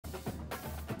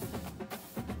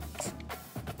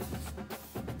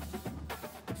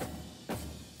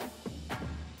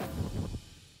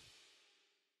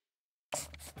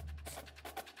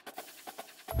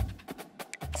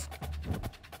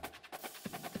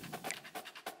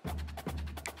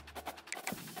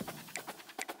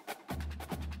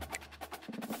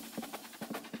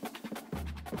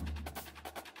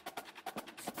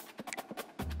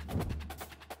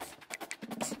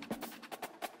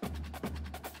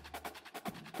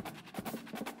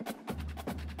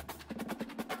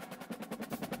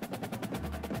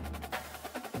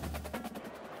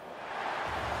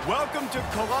Welcome to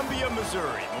Columbia,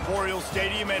 Missouri, Memorial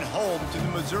Stadium and home to the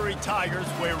Missouri Tigers,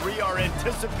 where we are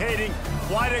anticipating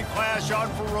quite a clash on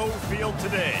Faroe Field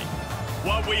today.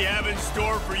 What we have in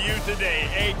store for you today,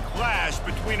 a clash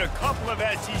between a couple of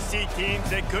SEC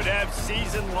teams that could have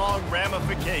season-long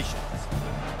ramifications.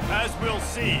 As we'll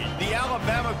see, the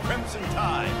Alabama Crimson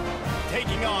Tide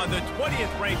taking on the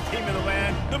 20th ranked team in the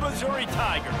land, the Missouri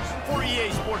Tigers. For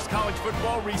EA Sports College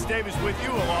Football, Reese Davis with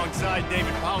you alongside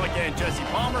David Pollack and Jesse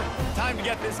Palmer. Time to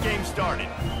get this game started.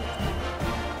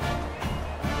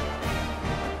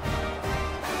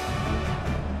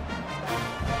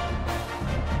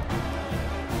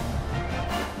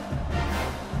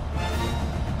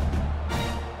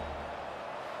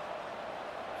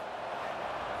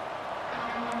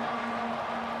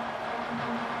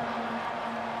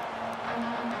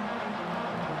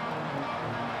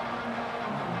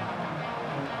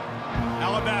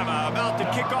 Alabama about to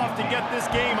kick off to get this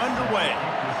game underway.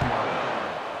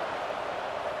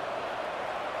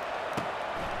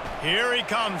 Here he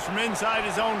comes from inside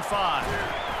his own 5.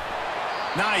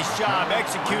 Nice job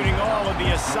executing all of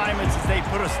the assignments as they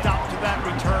put a stop to that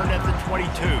return at the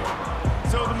 22.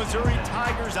 So the Missouri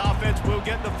Tigers offense will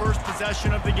get the first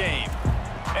possession of the game.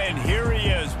 And here he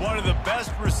is, one of the best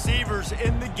receivers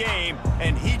in the game,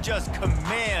 and he just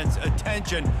commands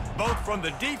attention, both from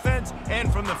the defense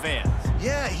and from the fans.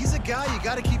 Yeah, he's a guy you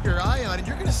got to keep your eye on, and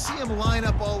you're going to see him line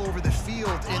up all over the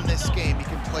field in this game. He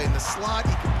can play in the slot,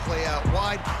 he can play out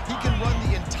wide, he can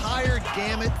run the entire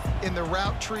gamut in the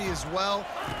route tree as well.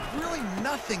 Really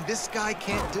nothing this guy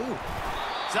can't do.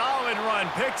 Solid run,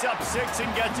 picks up 6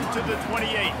 and gets it to the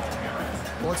 28.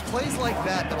 Well, it's plays like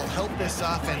that that'll help this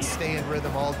offense stay in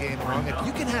rhythm all game long. If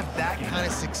you can have that kind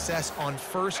of success on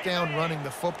first down running the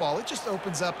football, it just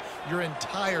opens up your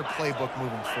entire playbook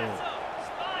moving forward.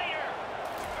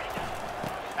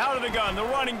 Out of the gun, the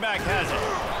running back has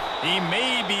it. He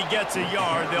maybe gets a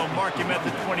yard. They'll mark him at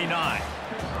the 29.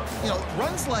 You know,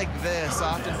 runs like this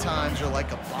oftentimes are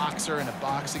like a boxer in a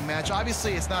boxing match.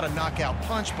 Obviously, it's not a knockout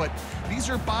punch, but these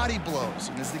are body blows.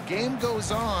 And as the game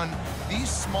goes on, these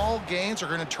small gains are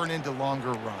going to turn into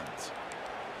longer runs.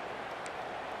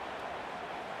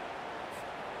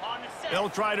 They'll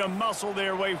try to muscle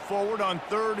their way forward on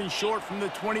 3rd and short from the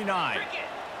 29.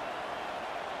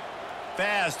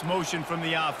 Fast motion from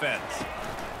the offense.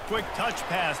 Quick touch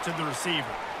pass to the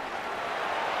receiver.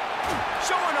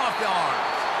 Showing off the arms.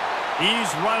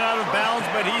 He's run out of bounds,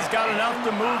 but he's got enough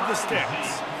to move the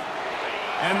sticks.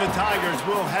 And the Tigers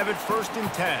will have it 1st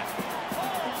and 10.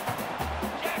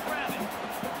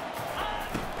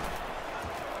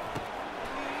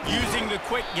 Using the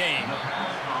quick game.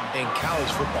 In college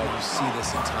football, you see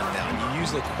this a ton now. You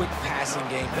use a quick passing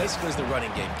game, basically as the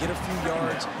running game. Get a few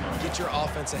yards, get your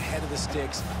offense ahead of the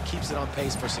sticks, keeps it on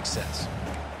pace for success.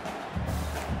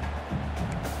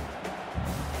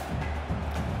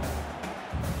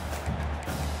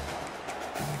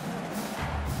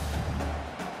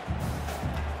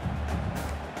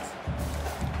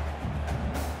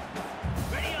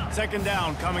 Second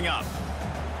down coming up.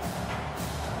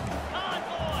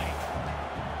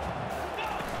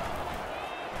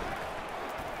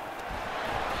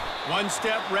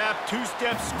 One-step wrap,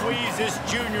 two-step squeeze. This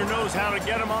junior knows how to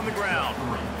get him on the ground.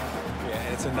 Yeah,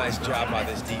 and it's a nice job by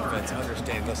this defense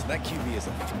understanding, listen, that QB is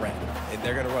a threat, and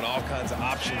they're going to run all kinds of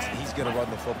options, and he's going to run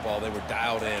the football. They were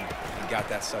dialed in and got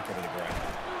that sucker to the ground.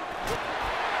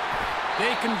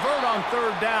 They convert on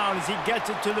 3rd down as he gets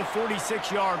it to the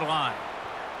 46-yard line.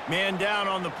 Man down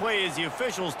on the play as the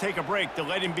officials take a break to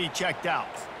let him be checked out.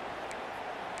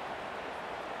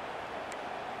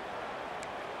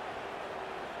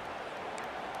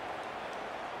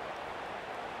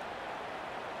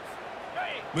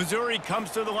 Missouri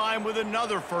comes to the line with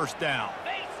another 1st down.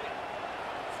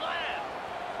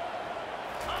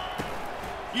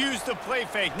 Use the play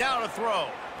fake, now to throw.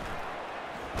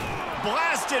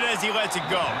 Blasted as he lets it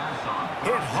go.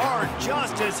 Hit hard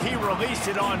just as he released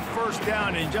it on 1st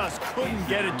down and just couldn't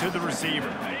get it to the receiver.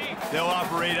 They'll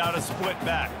operate out of split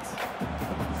backs.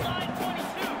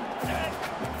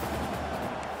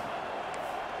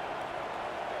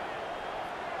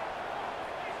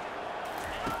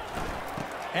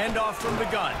 Handoff from the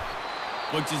gun.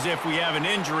 Looks as if we have an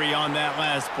injury on that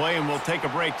last play, and we'll take a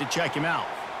break to check him out.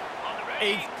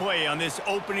 8th play on this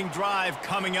opening drive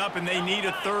coming up, and they need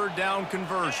a 3rd down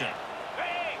conversion.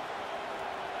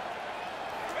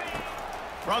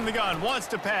 From the gun, wants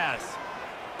to pass.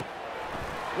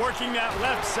 Working that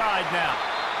left side now.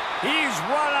 He's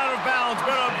run out of bounds,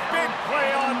 but a big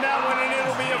play on that one, and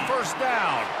it'll be a 1st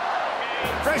down.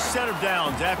 Fresh set of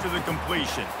downs after the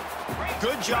completion.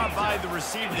 Good job by the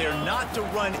receiver there not to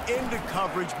run into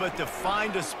coverage, but to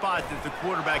find a spot that the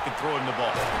quarterback can throw him the ball.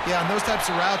 Yeah, on those types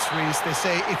of routes, Reese, they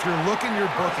say if you're looking,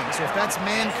 you're booking. So if that's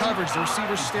man coverage, the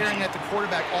receiver's staring at the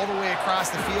quarterback all the way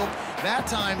across the field. That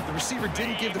time, the receiver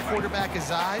didn't give the quarterback his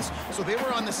eyes, so they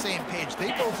were on the same page. They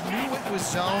both knew it was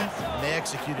zone, and they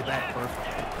executed that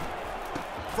perfectly.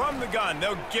 From the gun,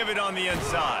 they'll give it on the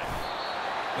inside.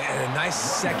 Man, a nice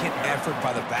second effort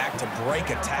by the back to break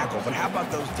a tackle. But how about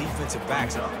those defensive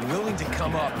backs willing to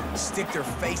come up, stick their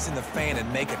face in the fan,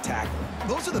 and make a tackle?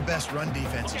 Those are the best run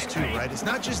defenses, too, right? It's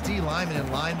not just D linemen and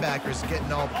linebackers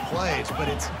getting all the plays, but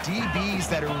it's DBs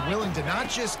that are willing to not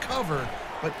just cover,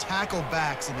 but tackle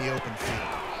backs in the open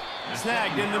field.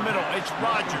 Snagged in the middle. It's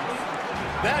Rodgers.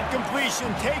 That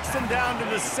completion takes them down to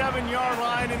the 7-yard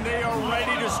line, and they are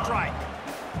ready to strike.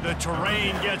 The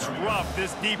terrain gets rough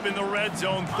this deep in the red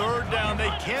zone. Third down, they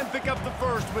can't pick up the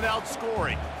first without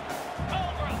scoring.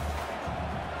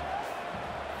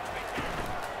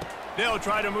 They'll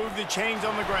try to move the chains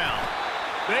on the ground.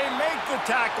 They make the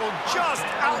tackle just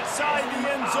outside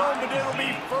the end zone, but it'll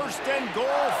be first and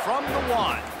goal from the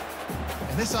 1.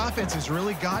 And this offense has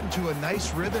really gotten to a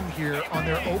nice rhythm here on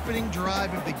their opening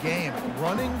drive of the game.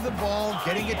 Running the ball,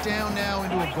 getting it down now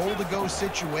into a goal-to-go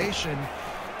situation.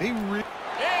 They really...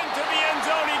 Into the end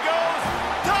zone he goes.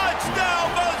 Touchdown,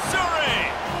 Missouri!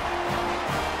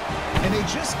 And they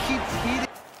just keep feeding.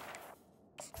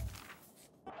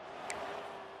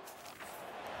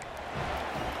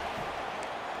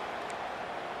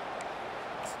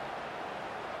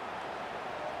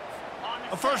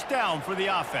 A first down for the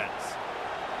offense.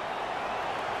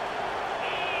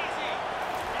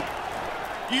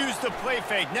 Use the play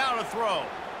fake, now to throw.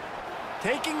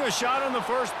 Taking a shot on the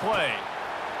first play.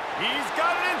 He's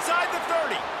got it inside the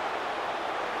 30.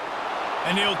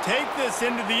 And he'll take this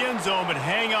into the end zone, but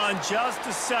hang on just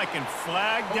a second.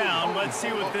 Flag down. Let's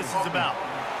see what this is about.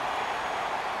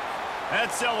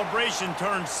 That celebration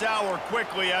turned sour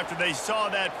quickly after they saw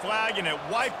that flag, and it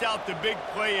wiped out the big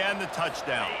play and the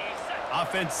touchdown.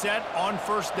 Offense set on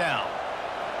first down.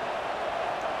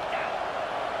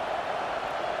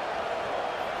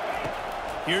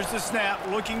 Here's the snap,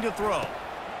 looking to throw.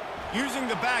 Using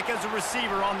the back as a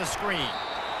receiver on the screen.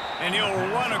 And he'll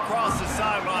run across the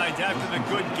sidelines after the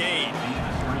good gain.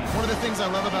 One of the things I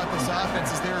love about this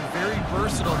offense is they're very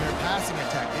versatile in their passing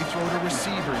attack. They throw to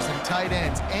receivers and tight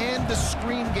ends, and the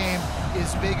screen game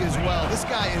is big as well. This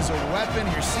guy is a weapon.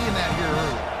 You're seeing that here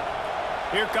early.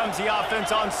 Here comes the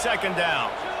offense on second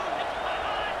down.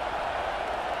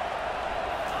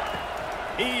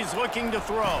 He's looking to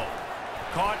throw.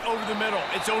 Caught over the middle.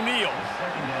 It's O'Neal.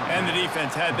 And the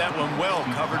defense had that one well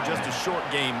covered. Just a short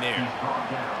game there.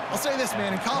 I'll say this,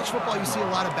 man. In college football, you see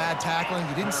a lot of bad tackling.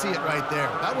 You didn't see it right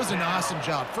there. That was an awesome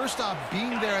job. First off,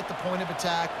 being there at the point of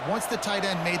attack. Once the tight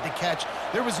end made the catch,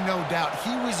 there was no doubt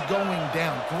he was going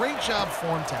down. Great job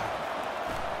form tackle.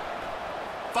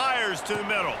 Fires to the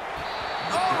middle.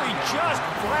 Oh, he just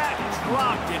flat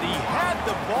dropped it. He had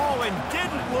the ball and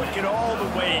didn't look it all the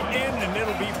way in, and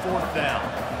it'll be fourth down.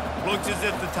 Looks as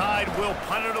if the Tide will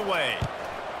punt it away.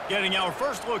 Getting our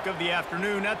first look of the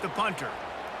afternoon at the punter.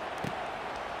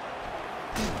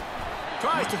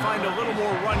 Tries to find a little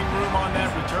more running room on that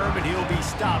return, but he'll be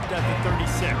stopped at the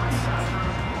 36.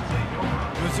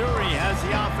 Missouri has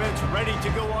the offense ready to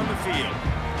go on the field.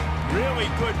 Really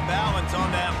good balance on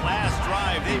that last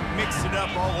drive. They mixed it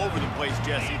up all over the place,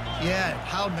 Jesse. Yeah,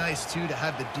 how nice, too, to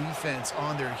have the defense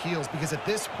on their heels, because at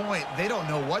this point, they don't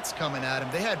know what's coming at them.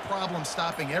 They had problems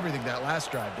stopping everything that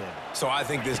last drive did. So I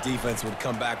think this defense would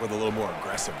come back with a little more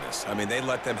aggressiveness. I mean, they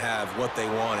let them have what they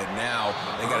wanted. Now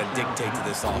they got to dictate to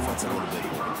this offense a little bit.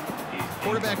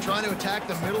 Quarterback trying to attack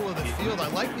the middle of the field. I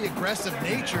like the aggressive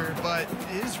nature, but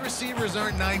his receivers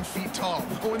aren't 9 feet tall.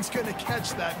 No one's going to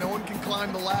catch that. No one can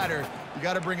climb the ladder. You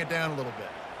got to bring it down a little bit.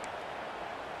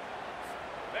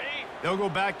 They'll go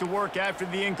back to work after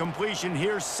the incompletion.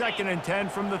 Here's 2nd and 10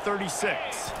 from the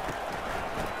 36.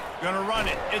 Gonna run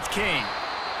it. It's King.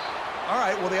 All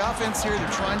right, well, the offense here, they're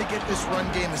trying to get this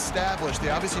run game established. They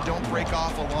obviously don't break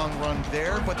off a long run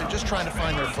there, but they're just trying to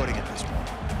find their footing at this point.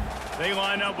 They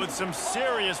line up with some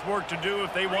serious work to do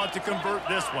if they want to convert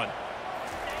this one.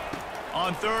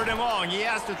 On 3rd and long, he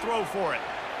has to throw for it.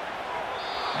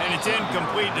 And it's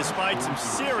incomplete despite some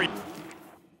serious...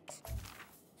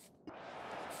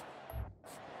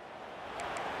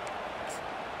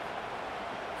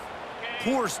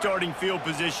 Poor starting field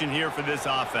position here for this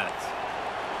offense.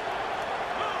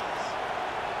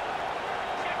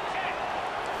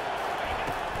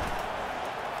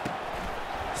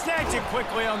 Snags it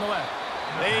quickly on the left.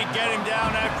 They get him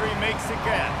down after he makes the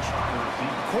catch.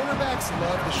 Quarterbacks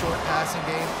love the short passing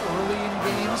game early in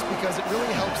games because it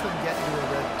really helps them get into a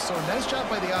rhythm. So nice job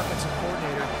by the offensive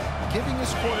coordinator, giving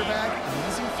his quarterback an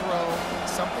easy throw,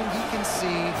 something he can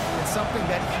see, and something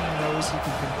that he knows he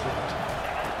can complete.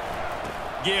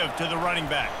 Give to the running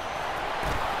back.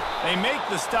 They make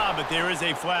the stop, but there is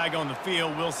a flag on the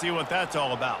field. We'll see what that's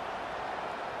all about.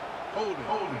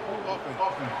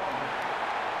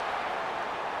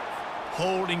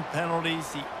 Holding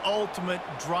penalties, the ultimate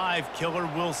drive killer.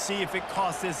 We'll see if it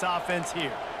costs this offense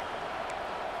here.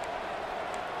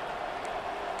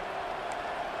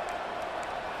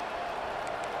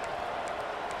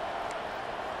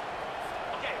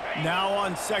 Now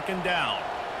on second down.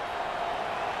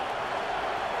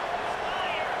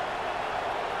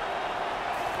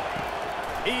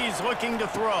 He's looking to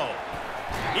throw.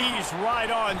 He's right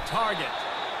on target.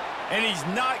 And he's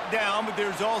knocked down, but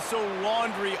there's also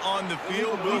laundry on the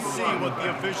field. We'll see what the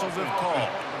officials have called.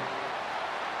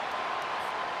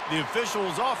 The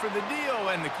officials offer the deal,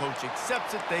 and the coach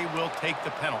accepts it. They will take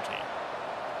the penalty.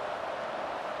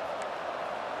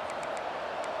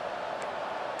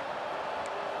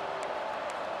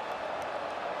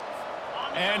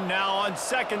 And now on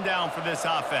second down for this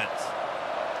offense.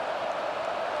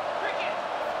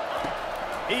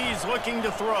 He's looking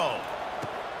to throw.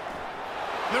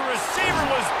 The receiver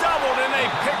was doubled, and they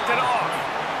picked it off.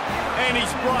 And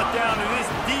he's brought down, and this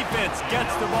defense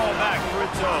gets the ball back for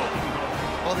its own.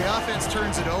 Well, the offense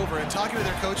turns it over, and talking to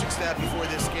their coaching staff before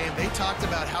this game, they talked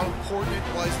about how important it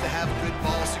was to have good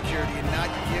ball security and not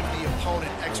give the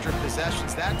opponent extra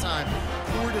possessions. That time,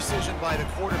 poor decision by the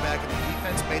quarterback, and the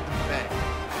defense made them pay.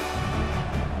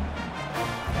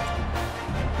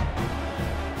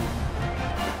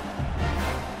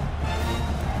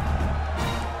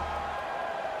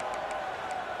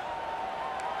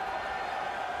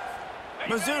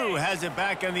 Mizzou has it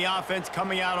back in the offense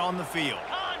coming out on the field.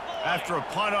 After a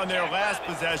punt on their last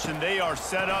possession, they are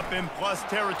set up in plus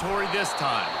territory this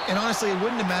time. And honestly, it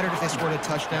wouldn't have mattered if they scored a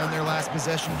touchdown their last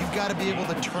possession. You've got to be able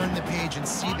to turn the page and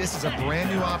see this as a brand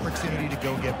new opportunity to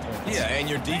go get points. Yeah, and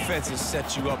your defense has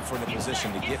set you up for the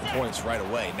position to get points right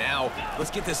away. Now,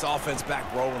 let's get this offense back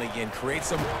rolling again. Create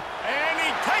some... And he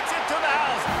takes it to the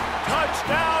house.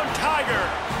 Touchdown, Tiger.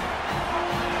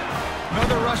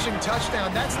 Another rushing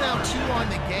touchdown. That's now 2 on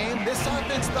the game. This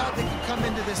offense thought they could come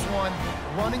into this one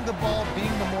running the ball,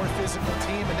 being the more physical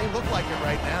team, and they look like it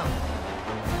right now.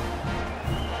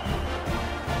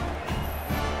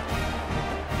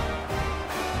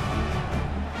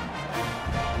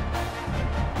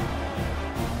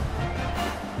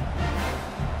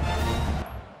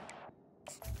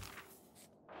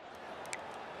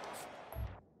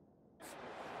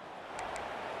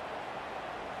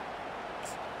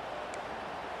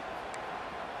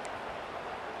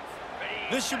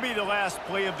 This should be the last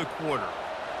play of the quarter.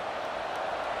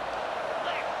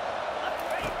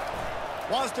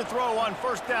 Wants to throw on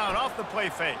first down off the play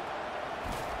fake.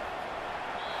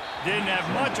 Didn't have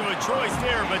much of a choice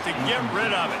there, but to get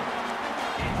rid of it.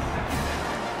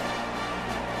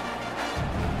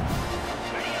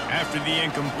 After the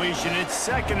incompletion, it's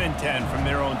 2nd and 10 from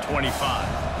their own 25.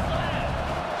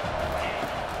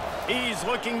 He's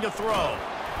looking to throw.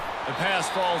 The pass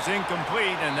falls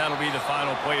incomplete, and that'll be the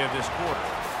final play of this quarter.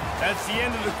 That's the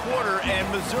end of the quarter, and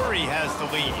Missouri has the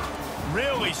lead.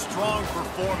 Really strong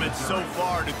performance so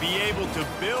far to be able to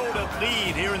build a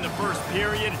lead here in the first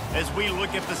period as we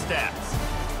look at the stats.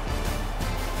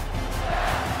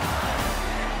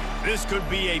 This could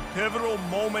be a pivotal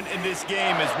moment in this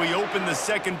game as we open the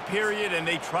second period and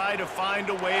they try to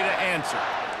find a way to answer.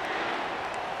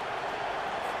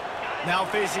 Now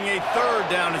facing a 3rd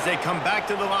down as they come back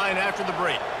to the line after the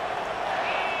break.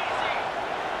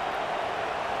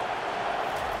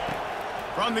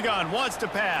 From the gun, wants to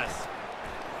pass.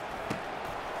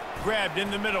 Grabbed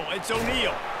in the middle, it's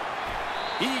O'Neal.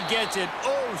 He gets it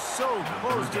so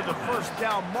close to the first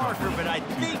down marker, but I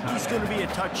think he's going to be a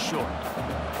touch short.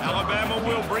 Alabama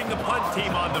will bring the punt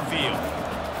team on the field.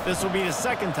 This will be the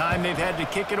 2nd time they've had to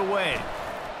kick it away.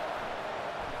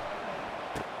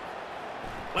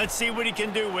 Let's see what he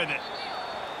can do with it.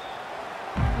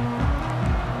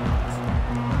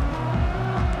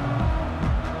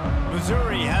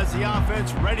 Missouri has the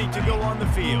offense ready to go on the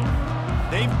field.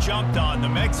 They've jumped on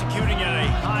them, executing at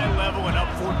a high level and up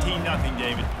 14-0,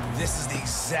 David. This is the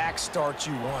exact start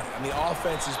you wanted. I mean,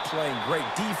 offense is playing great.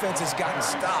 Defense has gotten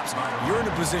stops. You're in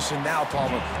a position now,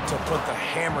 Palmer, to put the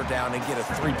hammer down and get a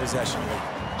 3-possession lead.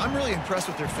 I'm really impressed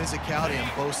with their physicality on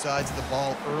both sides of the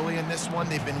ball early in this one.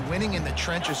 They've been winning in the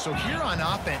trenches. So here on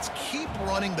offense, keep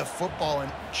running the football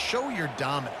and show your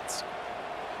dominance.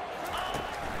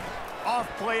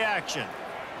 off play action.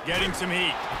 Getting some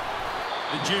heat.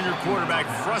 The junior quarterback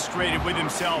frustrated with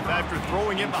himself after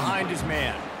throwing it behind his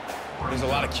man. There's a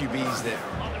lot of QBs that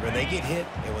when they get hit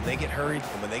and when they get hurried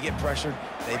and when they get pressured,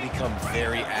 they become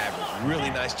very average. Really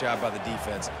nice job by the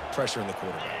defense, pressuring the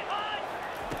quarterback.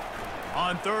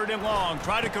 On 3rd and long,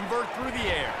 try to convert through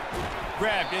the air.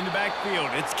 Grabbed in the backfield,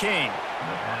 it's King.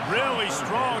 Really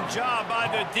strong job by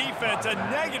the defense. A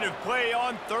negative play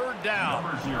on 3rd down.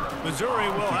 Missouri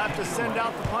will have to send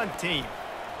out the punt team.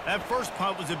 That first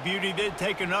punt was a beauty. They'd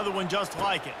take another one just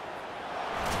like it.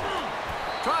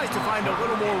 Tries to find a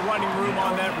little more running room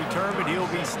on that return, but he'll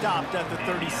be stopped at the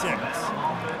 36.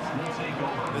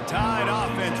 The Tide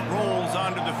offense rolls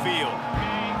onto the field.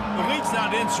 The lead's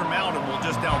not insurmountable,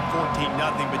 just down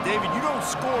 14-0. But, David, you don't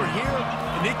score here,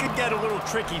 and it could get a little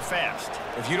tricky fast.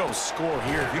 If you don't score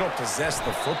here, if you don't possess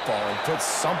the football and put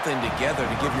something together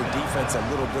to give your defense a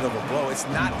little bit of a blow, it's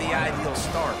not the ideal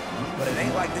start. But it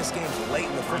ain't like this game's late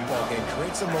in the football game.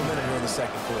 Create some momentum here in the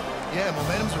 2nd quarter. Yeah,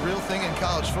 momentum's a real thing in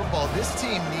college football. This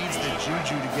team needs the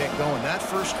juju to get going. That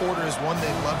first quarter is one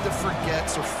they'd love to forget,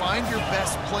 so find your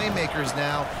best playmakers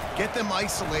now. Get them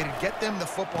isolated, get them the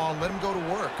football, and let them go to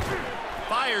work.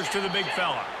 Fires to the big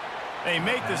fella. They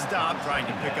make the stop, trying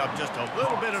to pick up just a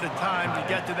little bit at a time to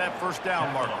get to that 1st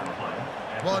down marker.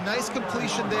 Well, a nice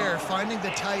completion there, finding the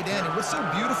tight end. And what's so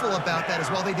beautiful about that is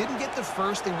while they didn't get the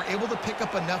first, they were able to pick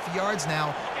up enough yards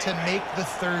now to make the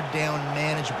 3rd down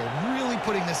manageable, really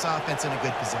putting this offense in a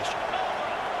good position.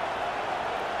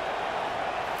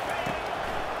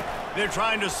 They're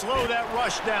trying to slow that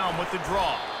rush down with the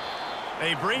draw.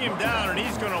 They bring him down, and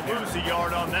he's going to lose a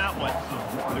yard on that one.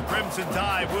 The Crimson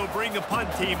Tide will bring the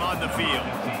punt team on the field.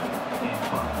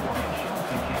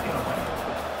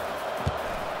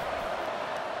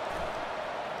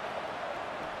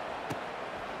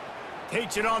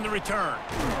 Takes it on the return.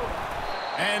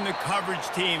 And the coverage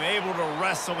team able to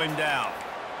wrestle him down.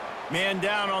 Man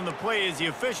down on the play as the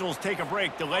officials take a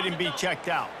break to let him be checked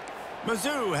out.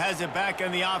 Mizzou has it back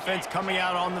in the offense coming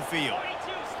out on the field.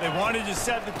 They wanted to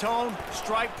set the tone,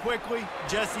 strike quickly.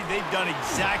 Jesse, they've done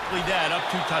exactly that, up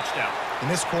 2 touchdowns. And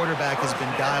this quarterback has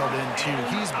been dialed in, too.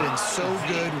 He's been so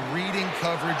good reading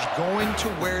coverage, going to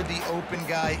where the open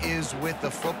guy is with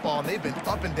the football. And they've been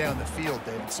up and down the field,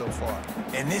 David, so far.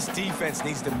 And this defense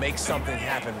needs to make something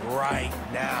happen right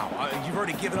now. You've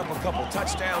already given up a couple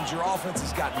touchdowns. Your offense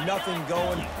has got nothing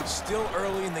going. Still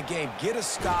early in the game. Get a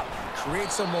stop.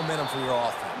 Create some momentum for your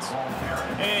offense.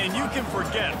 And you can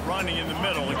forget running in the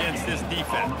middle against this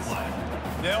defense.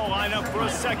 They'll line up for a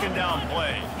 2nd down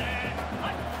play.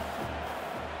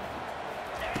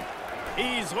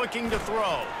 He's looking to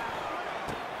throw.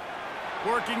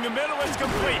 Working the middle, it's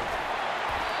complete.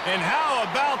 And how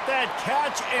about that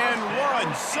catch and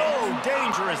run? So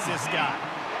dangerous, this guy.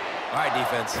 All right,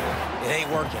 defense, it ain't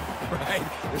working, right?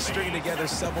 They're stringing together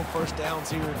several 1st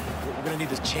downs here. We're going to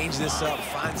need to change this up,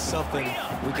 find something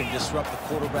we can disrupt the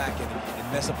quarterback and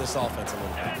mess up this offense a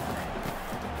little bit.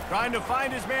 Trying to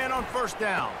find his man on 1st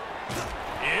down.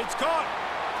 It's caught.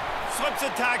 Slips a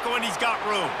tackle, and he's got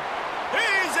room.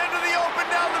 He's into the open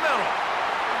down the middle.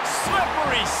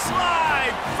 Slippery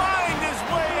slide, find his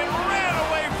way and ran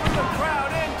away from the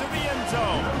crowd into the end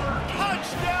zone.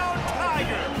 Touchdown,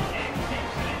 Tigers.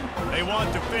 They want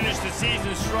to finish the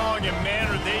season strong, and man,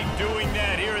 are they doing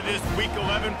that here in this Week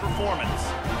 11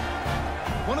 performance.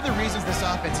 One of the reasons this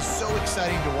offense is so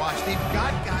exciting to watch, they've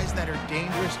got guys that are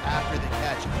dangerous after the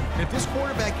catch. And if this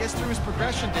quarterback gets through his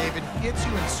progression, David, gets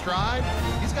you in stride,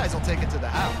 these guys will take it to the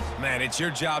house. Man, it's your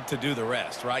job to do the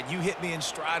rest, right? You hit me in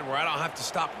stride where I don't have to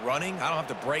stop running. I don't have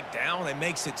to break down. It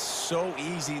makes it so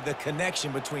easy. The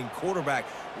connection between quarterback,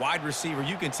 wide receiver,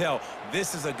 you can tell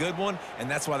this is a good one, and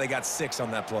that's why they got 6 on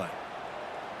that play.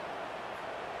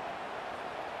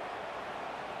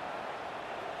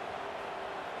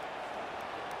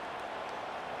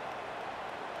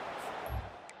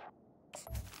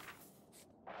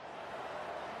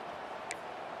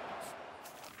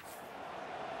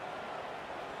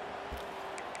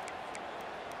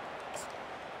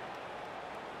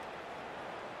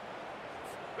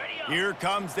 Here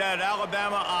comes that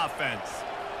Alabama offense.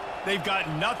 They've got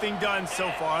nothing done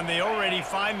so far, and they already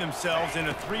find themselves in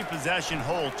a 3-possession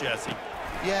hole, Jesse.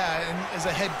 Yeah, and as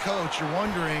a head coach, you're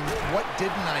wondering, what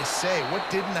didn't I say? What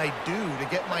didn't I do to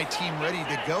get my team ready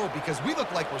to go? Because we look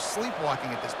like we're sleepwalking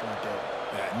at this point, David.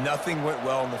 Yeah, nothing went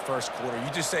well in the 1st quarter. You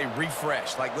just say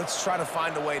refresh. Like, let's try to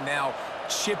find a way now,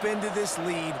 chip into this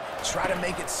lead, try to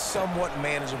make it somewhat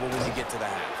manageable when you get to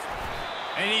the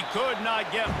half. And he could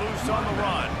not get loose on the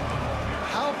run.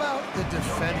 How about the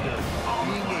defender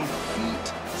being a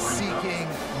heat-seeking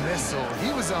missile?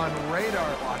 He was on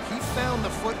radar lock. He found the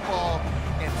football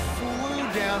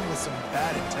down with some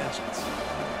bad intentions.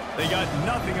 They got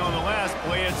nothing on the last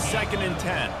play. It's 2nd and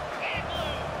 10.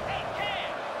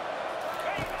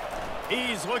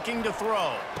 He's looking to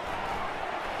throw.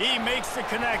 He makes the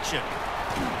connection.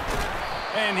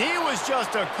 And he was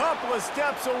just a couple of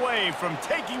steps away from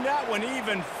taking that one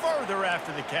even further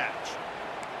after the catch.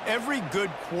 Every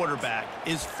good quarterback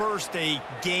is first a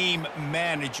game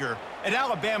manager. At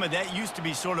Alabama, that used to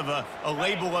be sort of a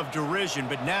label of derision,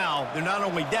 but now they're not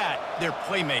only that, they're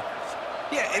playmakers.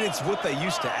 Yeah, and it's what they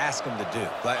used to ask them to do.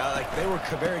 Like they were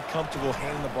very comfortable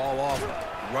handing the ball off,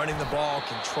 running the ball,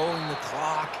 controlling the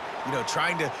clock, you know,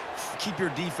 trying to keep your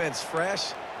defense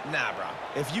fresh. Nah, bro.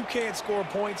 If you can't score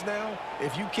points now,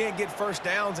 if you can't get first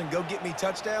downs and go get me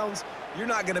touchdowns, you're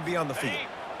not going to be on the field.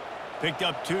 Picked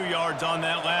up 2 yards on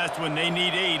that last one. They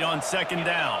need 8 on 2nd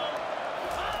down.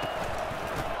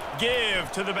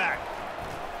 Give to the back.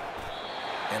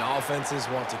 And offenses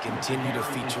want to continue to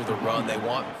feature the run. They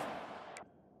want...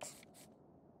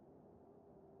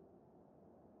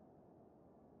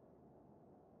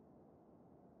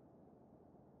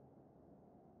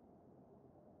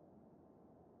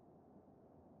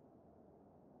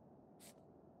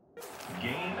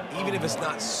 Even if it's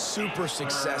not super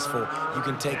successful, you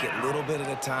can take it little bit at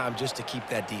a time just to keep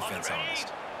that defense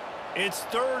honest. It's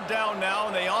 3rd down now,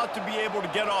 and they ought to be able to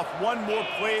get off one more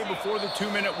play before the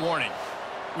 2-minute warning.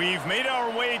 We've made our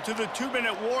way to the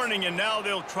 2-minute warning, and now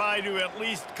they'll try to at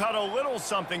least cut a little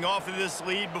something off of this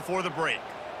lead before the break.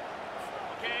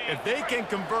 If they can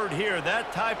convert here,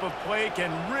 that type of play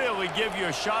can really give you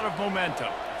a shot of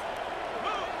momentum.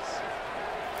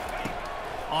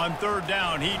 On 3rd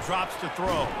down, he drops to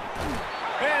throw.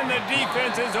 And the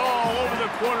defense is all over the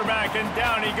quarterback, and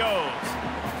down he goes.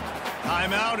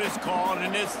 Timeout is called,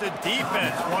 and it's the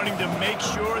defense wanting to make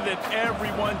sure that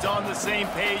everyone's on the same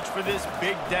page for this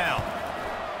big down.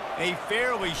 A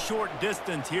fairly short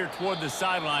distance here toward the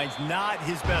sidelines, not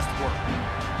his best work.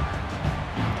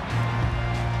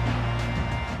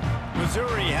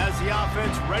 Missouri has the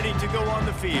offense ready to go on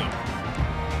the field.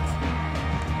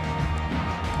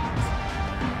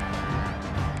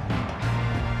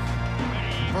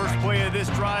 First play of this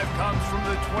drive comes from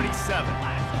the 27.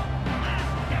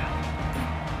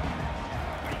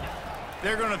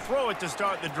 They're going to throw it to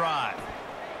start the drive.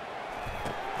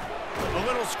 A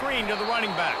little screen to the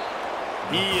running back.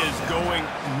 He is going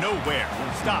nowhere.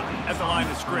 Stop at the line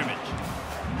of scrimmage.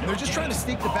 They're just trying to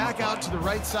sneak the back out to the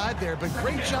right side there, but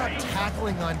great job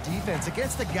tackling on defense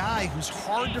against a guy who's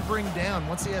hard to bring down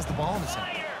once he has the ball in his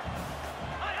hand.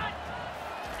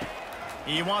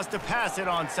 He wants to pass it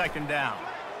on 2nd down.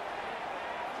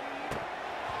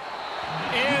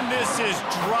 And this is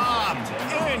dropped.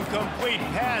 Incomplete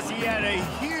pass. He had a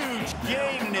huge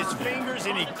gain in his fingers,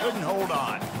 and he couldn't hold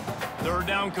on. 3rd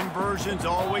down conversion's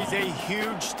always a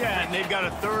huge stat, and they've got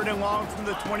a 3rd and long from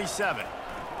the 27.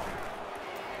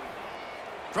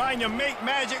 Trying to make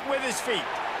magic with his feet.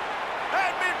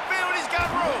 At midfield, he's got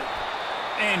room.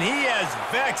 And he has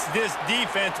vexed this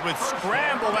defense with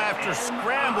scramble after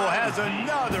scramble, has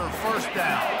another 1st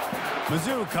down.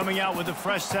 Mizzou coming out with a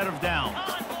fresh set of downs.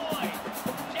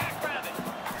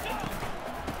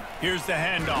 Here's the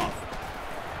handoff.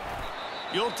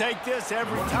 You'll take this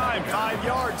every time. 5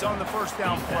 yards on the 1st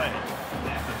down play.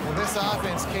 Well, this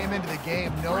offense came into the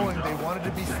game knowing they wanted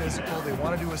to be physical, they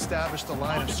wanted to establish the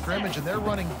line of scrimmage, and they're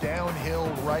running downhill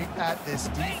right at this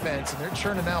defense, and they're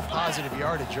churning out positive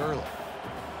yardage early.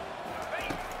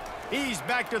 He's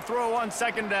back to throw on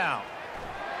 2nd down.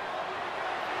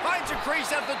 Finds a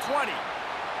crease at the 20.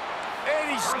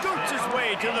 And he scoots his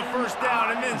way to the 1st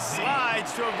down and then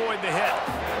slides to avoid the hit.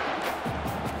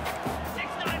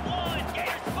 6-9-1,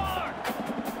 Gators far.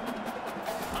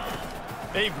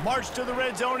 They've marched to the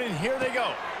red zone, and here they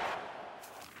go.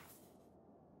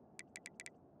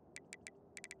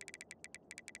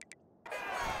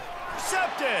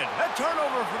 Intercepted. A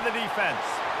turnover for the defense.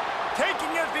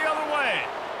 Taking it the other way.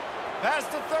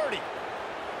 Past the 30.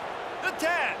 The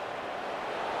 10.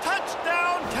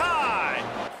 Touchdown tie.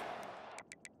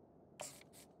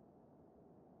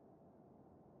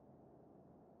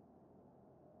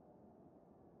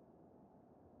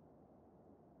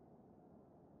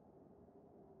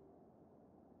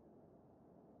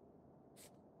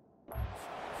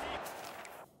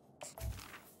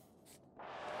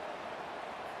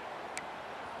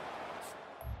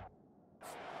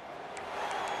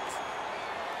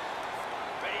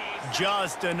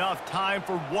 Just enough time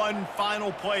for one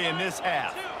final play in this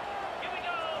half.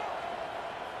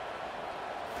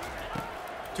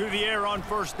 To the air on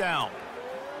 1st down.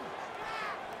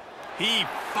 He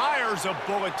fires a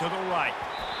bullet to the right.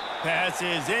 Pass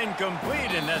is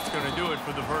incomplete, and that's going to do it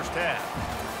for the first half.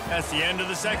 That's the end of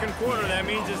the second quarter. That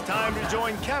means it's time to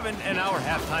join Kevin and our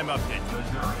halftime update.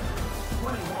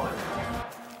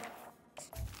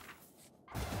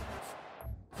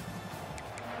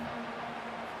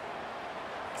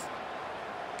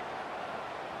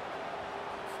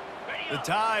 The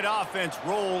Tide offense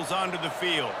rolls onto the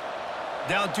field.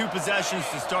 Down 2 possessions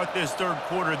to start this third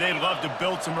quarter. They'd love to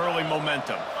build some early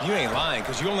momentum. You ain't lying,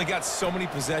 because you only got so many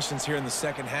possessions here in the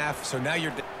second half, so now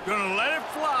you're... Gonna let it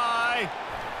fly.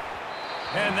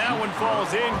 And that one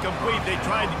falls incomplete. They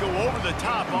tried to go over the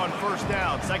top on first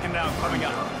down. Second down coming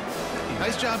up.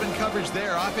 Nice job in coverage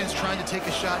there. Offense trying to take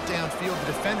a shot downfield.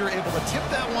 The defender able to tip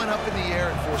that one up in the air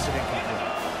and force it incomplete.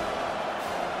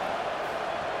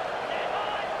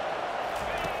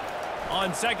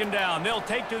 On second down, they'll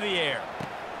take to the air.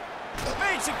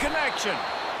 Makes a connection.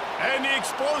 And the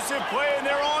explosive play, and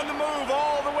they're on the move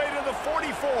all the way to the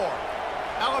 44.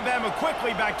 Alabama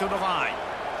quickly back to the line.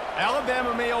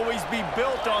 Alabama may always be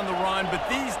built on the run, but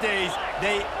these days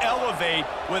they elevate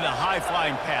with a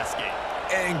high-flying pass game.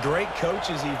 And great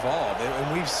coaches evolve,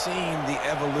 and we've seen the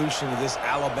evolution of this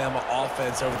Alabama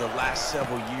offense over the last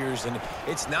several years, and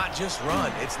it's not just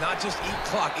run, it's not just eat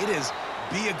clock, it is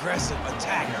be aggressive,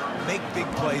 attack, make big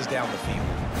plays down the field.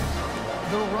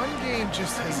 The run game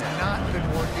just has not been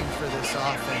working for this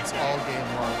offense all game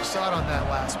long. We saw it on that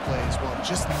last play as well.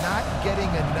 Just not getting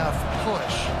enough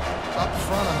push up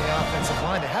front on the offensive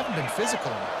line. They haven't been physical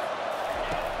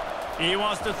enough. He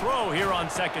wants to throw here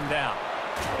on second down.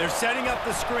 They're setting up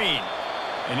the screen.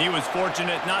 And he was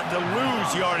fortunate not to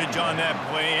lose yardage on that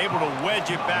play, able to wedge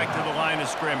it back to the line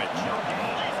of scrimmage.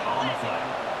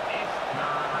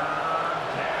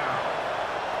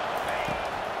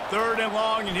 Third and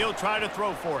long, and he'll try to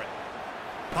throw for it.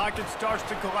 Pocket starts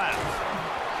to collapse.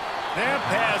 That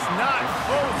pass not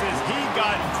close as he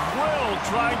got drilled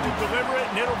trying to deliver it,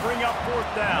 and it'll bring up fourth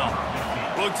down.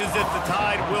 Looks as if the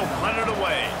Tide will punt it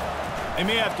away. They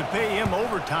may have to pay him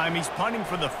overtime. He's punting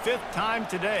for the 5th time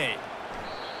today.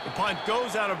 The punt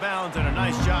goes out of bounds, and a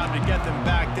nice job to get them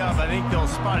backed up. I think they'll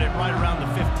spot it right around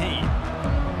the 15.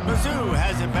 Mizzou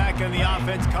has it back in the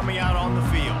offense coming out on the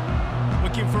field.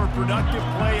 Looking for a productive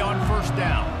play on first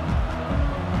down.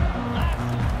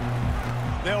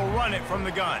 They'll run it from the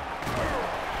gun.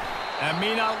 That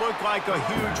may not look like a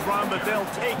huge run, but they'll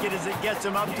take it as it gets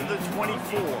them up to the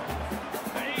 24.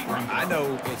 I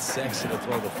know it's sexy to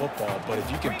throw the football, but if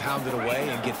you can pound it away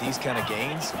and get these kind of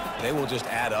gains, they will just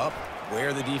add up,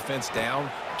 wear the defense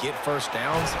down, get first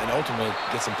downs, and ultimately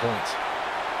get some points.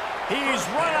 He's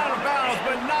run out of bounds,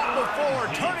 but not before.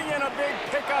 Turning in a big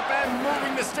pickup and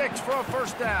moving the sticks for a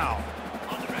first down.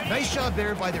 Nice job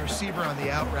there by the receiver on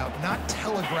the out route, not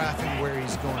telegraphing where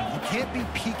he's going. He can't be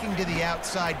peeking to the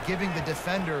outside, giving the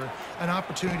defender an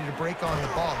opportunity to break on the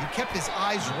ball. He kept his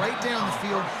eyes right down the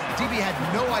field. DB had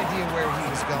no idea where he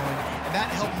was going, and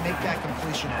that helped make that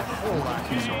completion a whole lot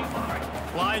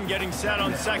easier. Line getting set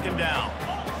on second down.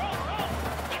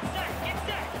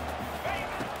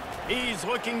 He's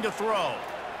looking to throw.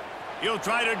 He'll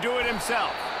try to do it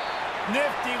himself.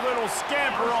 Nifty little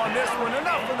scamper on this one.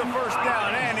 Enough for the first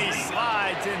down, and he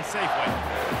slides in safely.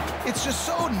 It's just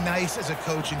so nice as a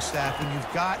coaching staff when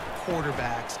you've got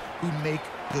quarterbacks who make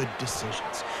good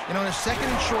decisions. And on a second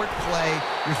and short play,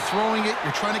 you're throwing it,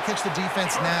 you're trying to catch the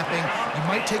defense napping, you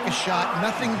might take a shot,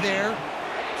 nothing there.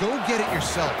 Go get it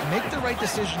yourself. Make the right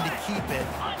decision to keep it,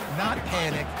 not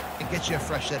panic, and get you a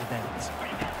fresh set of downs.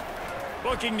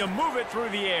 Looking to move it through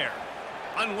the air.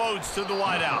 Unloads to the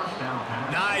wideout.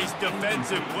 Nice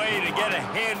defensive play to get a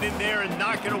hand in there and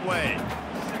knock it away.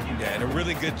 Yeah, and a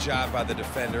really good job by the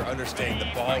defender, understanding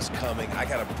the ball's coming. I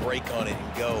got to break on it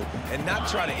and go, and not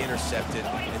try to intercept it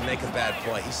and make a bad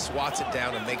play. He swats it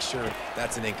down and makes sure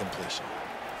that's an incompletion.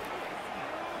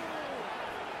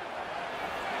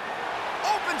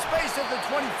 Open space at the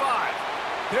 25.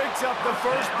 Picks up the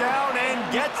first down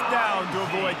and gets down to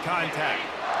avoid contact.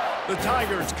 The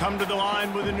Tigers come to the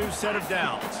line with a new set of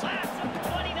downs.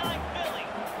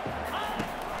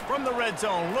 From the red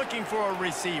zone, looking for a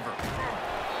receiver.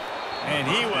 And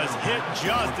he was hit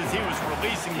just as he was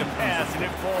releasing the pass, and it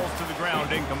falls to the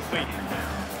ground incomplete.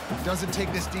 Doesn't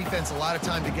take this defense a lot of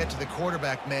time to get to the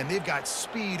quarterback, man. They've got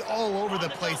speed all over the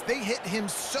place. They hit him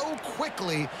so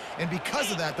quickly, and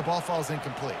because of that, the ball falls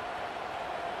incomplete.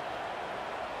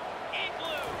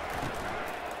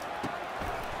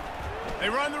 They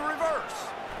run the reverse.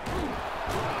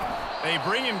 They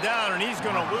bring him down, and he's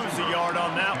going to lose a yard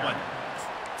on that one.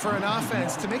 For an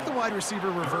offense, to make the wide receiver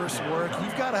reverse work,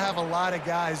 you've got to have a lot of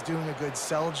guys doing a good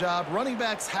sell job. Running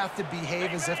backs have to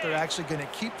behave as if they're actually going to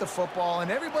keep the football,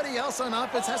 and everybody else on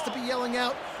offense has to be yelling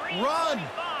out, Run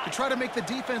to try to make the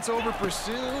defense over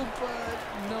pursue, but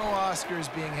no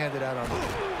Oscars being handed out on the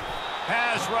field.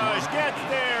 Pass rush, gets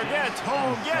there, gets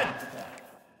home,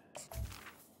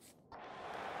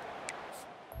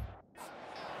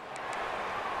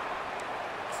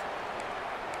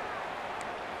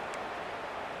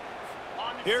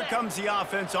 Here comes the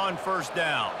offense on first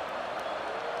down.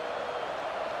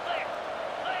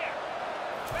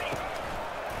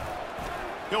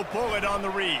 He'll pull it on the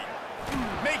read.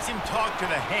 Makes him talk to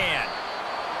the hand.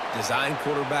 Design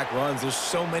quarterback runs. There's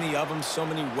so many of them, so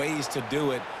many ways to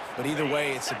do it. But either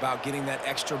way, it's about getting that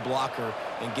extra blocker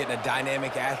and getting a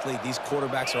dynamic athlete. These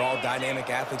quarterbacks are all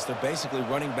dynamic athletes. They're basically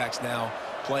running backs now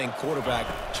playing quarterback,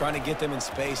 trying to get them in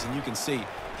space. And you can see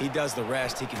he does the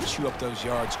rest. He can chew up those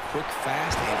yards quick,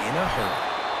 fast, and in a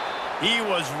hurry. He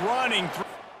was running through.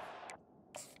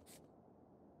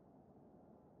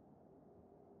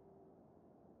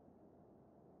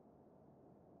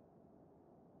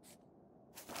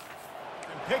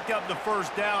 Picked up the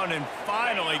first down and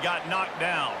finally got knocked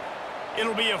down.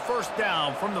 It'll be a first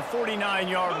down from the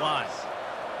 49-yard line.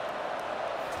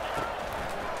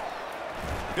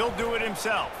 He'll do it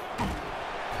himself.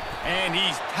 And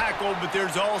he's tackled, but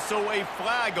there's also a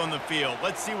flag on the field.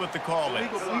 Let's see what the call is.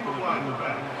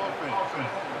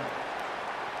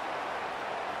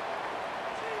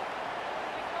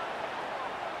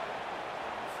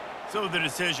 So the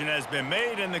decision has been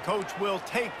made, and the coach will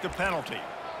take the penalty.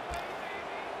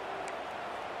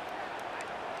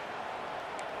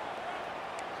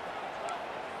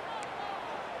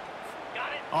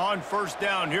 On first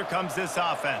down, here comes this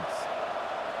offense.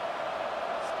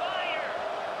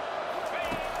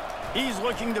 He's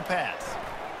looking to pass.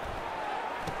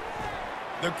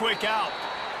 The quick out.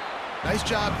 Nice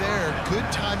job there. Good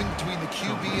timing between the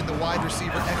QB and the wide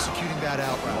receiver executing that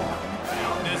out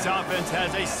route. This offense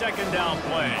has a second down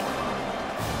play.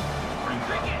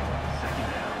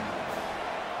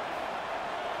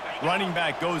 Running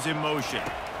back goes in motion.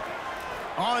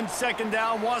 On second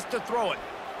down, wants to throw it.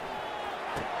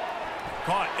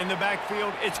 Caught in the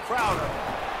backfield, it's Crowder.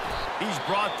 He's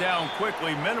brought down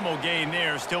quickly. Minimal gain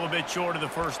there, still a bit short of the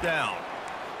first down.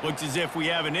 Looks as if we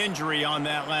have an injury on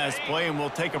that last play, and we'll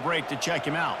take a break to check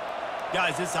him out.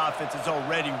 Guys, this offense is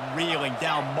already reeling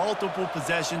down multiple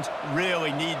possessions.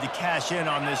 Really need to cash in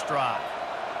on this drive.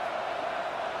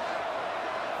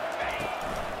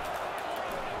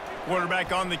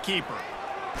 Quarterback on the keeper.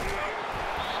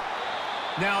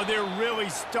 Now they're really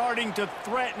starting to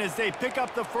threaten as they pick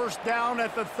up the first down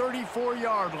at the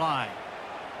 34-yard line.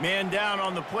 Man down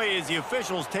on the play as the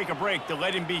officials take a break to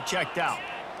let him be checked out.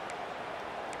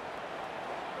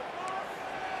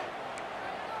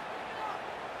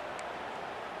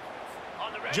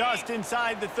 Just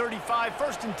inside the 35,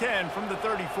 first and 10 from the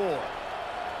 34.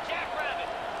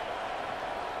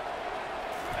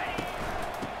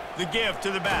 The give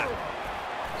to the back.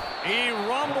 He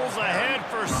rumbles ahead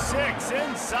for 6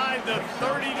 inside the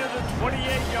 30 to the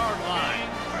 28-yard line.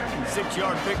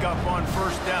 6-yard pickup on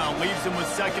first down leaves him with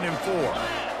 2nd and 4.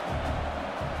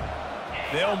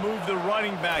 They'll move the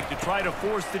running back to try to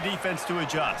force the defense to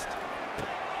adjust.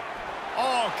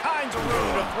 All kinds of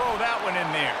room to throw that one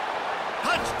in there.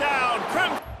 Touchdown,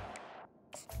 Crimson.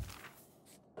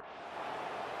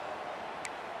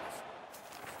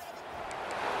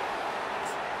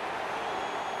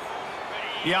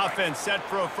 The offense set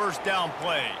for a first down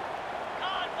play.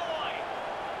 Convoy.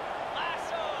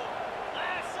 Lasso.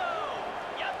 Lasso.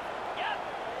 Yep.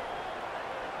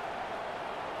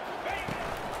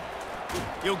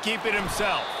 He'll keep it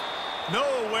himself.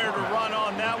 Nowhere to run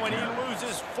on that one. He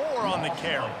loses 4 on the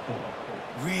carry.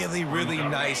 Really, really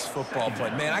nice football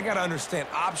play. Man, I got to understand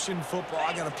option football.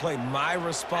 I got to play my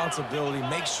responsibility,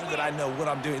 make sure that I know what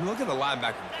I'm doing. Look at the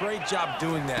linebacker. Great job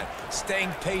doing that.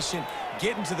 Staying patient,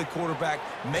 getting to the quarterback,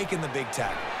 making the big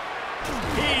tackle.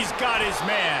 He's got his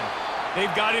man.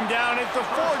 They've got him down at the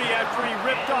 40 after he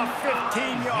ripped off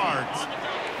 15 yards.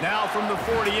 Now from the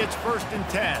 40, it's 1st and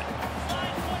 10.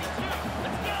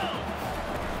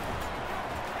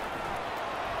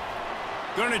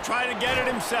 Going to try to get it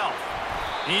himself.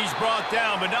 He's brought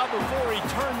down, but not before he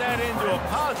turned that into a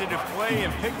positive play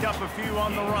and picked up a few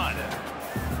on the run.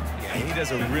 Yeah, he does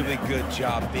a really good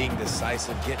job being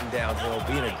decisive, getting downhill,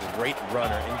 being a great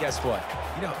runner. And guess what?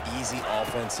 You know how easy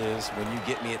offense is when you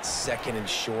get me at 2nd and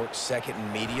short, 2nd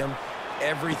and medium?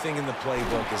 Everything in the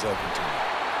playbook is open to me.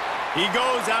 He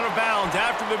goes out of bounds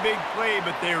after the big play,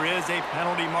 but there is a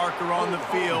penalty marker on the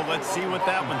field. Let's see what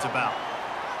that one's about.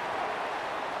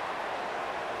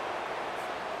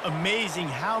 Amazing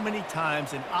how many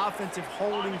times an offensive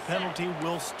holding penalty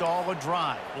will stall a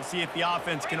drive. We'll see if the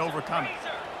offense can overcome it.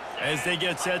 As they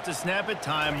get set to snap it,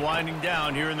 time winding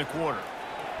down here in the quarter.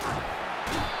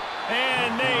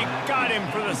 And they got him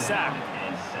for the sack.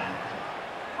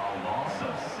 A loss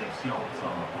of 6 yards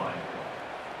on the play.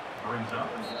 Brings up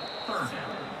third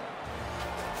down.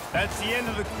 That's the end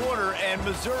of the quarter, and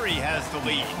Missouri has the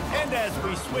lead. And as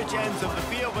we switch ends of the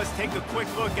field, let's take a quick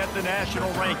look at the national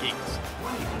rankings.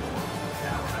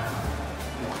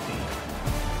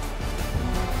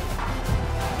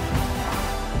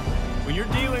 When you're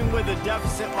dealing with a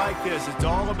deficit like this, it's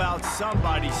all about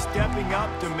somebody stepping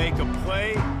up to make a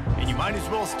play, and you might as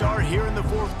well start here in the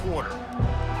fourth quarter.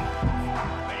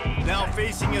 Now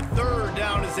facing a third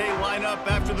down as they line up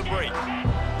after the break.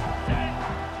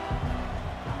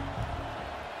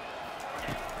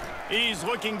 He's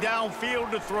looking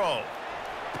downfield to throw.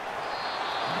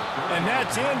 And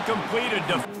that's incomplete.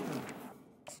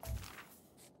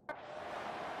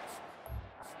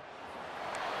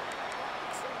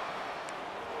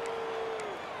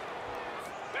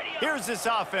 Here's this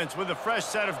offense with a fresh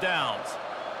set of downs.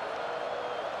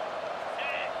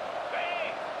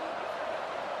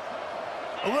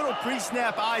 A little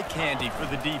pre-snap eye candy for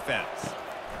the defense.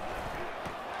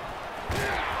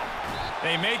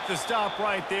 They make the stop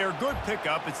right there. Good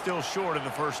pickup. It's still short of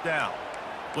the first down.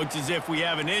 Looks as if we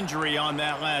have an injury on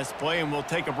that last play, and we'll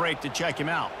take a break to check him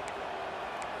out.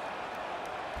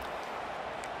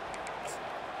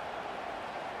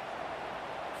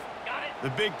 The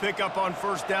big pickup on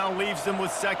first down leaves them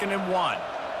with 2nd and 1.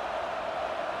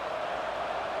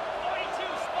 42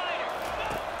 Spider.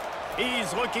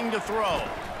 He's looking to throw.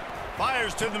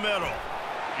 Fires to the middle.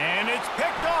 And it's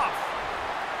picked off.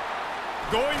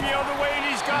 Going the other way, and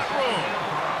he's got room.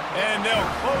 And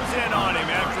they'll close in on him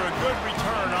after a good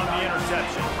return on the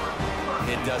interception.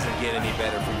 It doesn't get any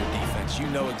better for your defense. You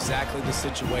know exactly the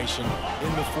situation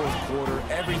in the fourth quarter.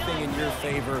 Everything in your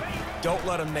favor. Don't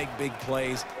let them make big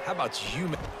plays. How about you?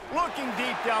 Looking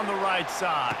deep down the right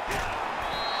side.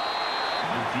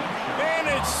 And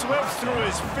it slips through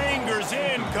his fingers,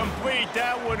 incomplete.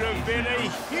 That would have been a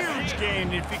huge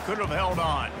gain if he could have held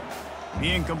on.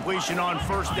 The incompletion on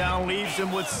first down leaves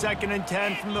him with 2nd and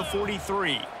 10 from the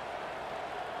 43.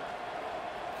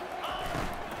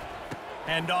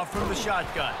 Hand off from the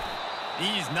shotgun.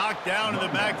 He's knocked down in the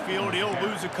backfield. He'll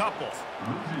lose a couple.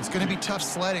 It's going to be tough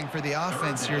sledding for the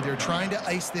offense here. They're trying to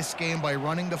ice this game by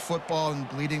running the football and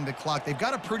bleeding the clock. They've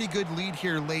got a pretty good lead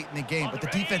here late in the game, but the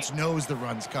defense knows the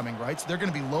run's coming, right? So they're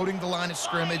going to be loading the line of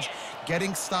scrimmage,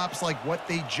 getting stops like what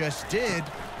they just did.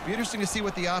 Be interesting to see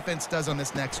what the offense does on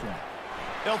this next one.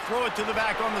 They'll throw it to the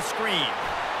back on the screen.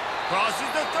 Crosses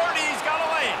the 30. He's got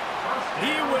to lay it.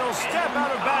 He will step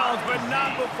out of bounds, but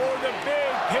not before the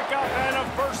big pickup and a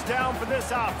first down for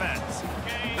this offense.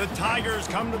 The Tigers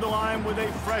come to the line with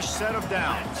a fresh set of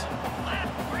downs.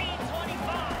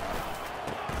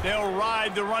 They'll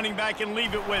ride the running back and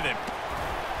leave it with him.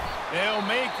 They'll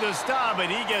make the stop, but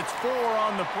he gets 4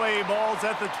 on the play. Balls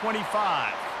at the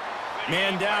 25.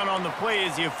 Man down on the play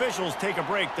as the officials take a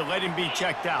break to let him be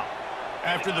checked out.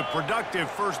 After the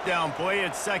productive first down play,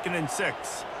 it's 2nd and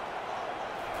 6.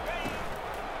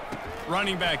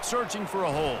 Running back searching for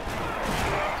a hole.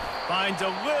 Finds a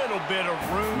little bit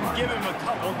of room. Give him a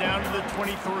couple down to the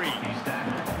 23.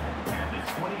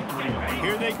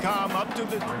 Here they come up to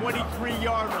the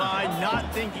 23-yard line,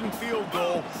 not thinking field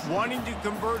goal, wanting to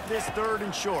convert this 3rd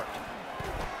and short.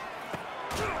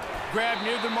 Grab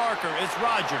near the marker. It's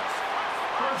Rogers.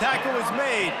 Tackle is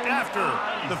made after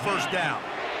the first down.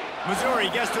 Missouri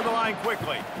gets to the line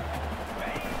quickly.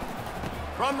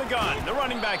 From the gun, the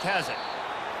running back has it.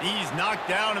 He's knocked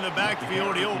down in the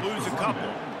backfield. He'll lose a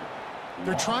couple.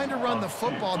 They're trying to run the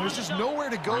football, and there's just nowhere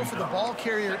to go for the ball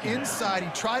carrier inside. He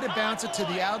tried to bounce it to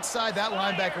the outside. That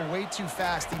linebacker way too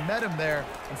fast. He met him there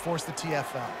and forced the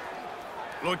TFL.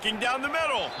 Looking down the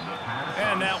middle.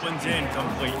 And that one's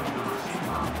incomplete.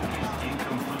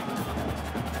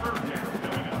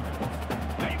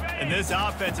 And this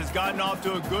offense has gotten off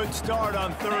to a good start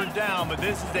on 3rd down, but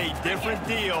this is a different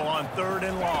deal on 3rd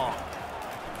and long.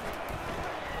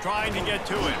 Trying to get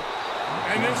to him.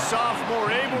 And this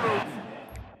sophomore able to...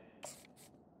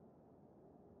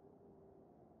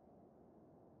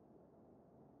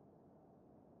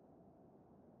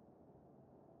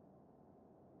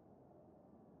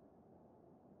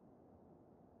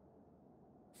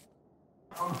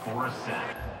 For a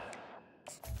sack.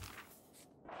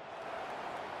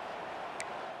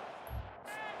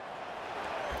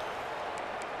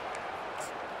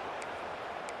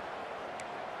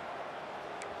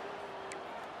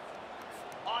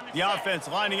 The offense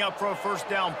lining up for a first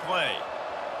down play.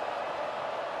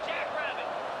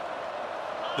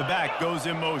 The back goes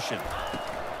in motion.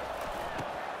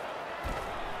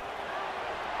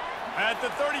 At the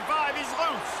 35, he's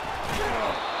loose.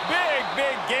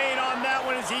 Big gain on that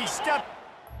one as he stepped.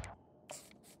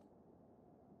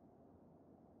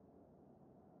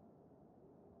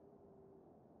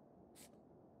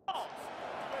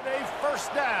 With a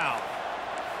first down.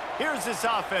 Here's this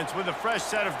offense with a fresh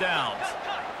set of downs.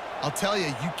 I'll tell you,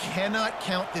 you cannot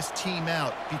count this team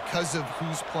out because of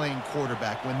who's playing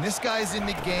quarterback. When this guy's in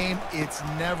the game, it's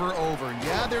never over.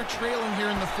 Yeah, they're trailing here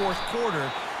in the fourth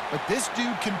quarter, but this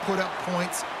dude can put up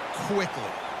points quickly.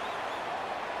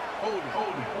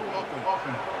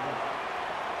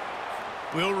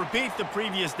 We'll repeat the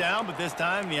previous down, but this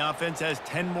time the offense has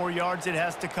 10 more yards it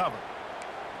has to cover.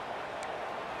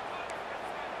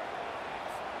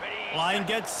 Line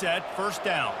gets set, first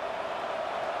down.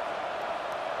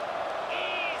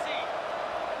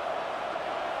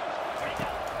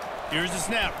 Here's the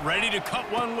snap, ready to cut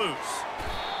one loose.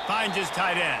 Finds his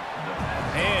tight end.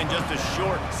 And just a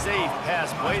short, safe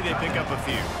pass play, they pick up a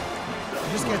few.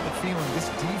 You just get the feeling this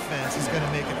defense is going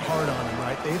to make it hard on them,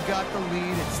 right? They've got the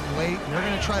lead, it's late, and they're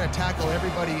going to try to tackle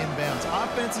everybody inbounds.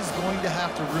 Offense is going to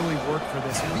have to really work for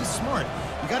this. And be smart.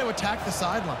 You got to attack the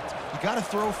sidelines. You got to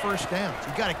throw first downs.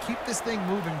 You got to keep this thing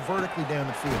moving vertically down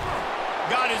the field.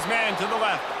 Got his man to the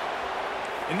left.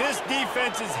 And this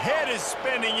defense's head is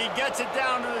spinning. He gets it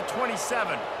down to the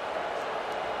 27.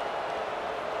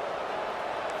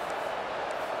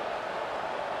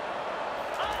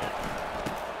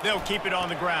 They'll keep it on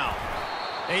the ground.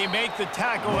 They make the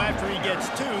tackle after he gets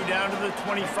two down to the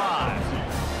 25.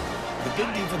 The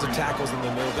big defensive tackles in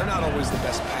the middle, they're not always the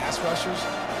best pass rushers,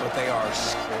 but they are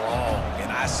strong,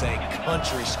 and I say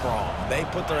country strong. They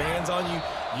put their hands on you,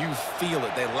 you feel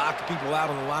it. They lock people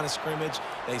out on the line of scrimmage.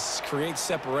 They create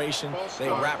separation. They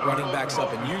wrap running backs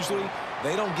up, and usually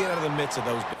they don't get out of the midst of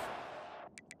those.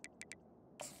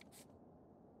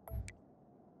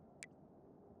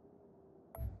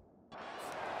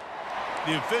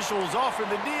 The officials offer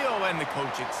the deal, and the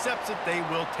coach accepts it. They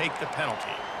will take the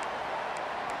penalty.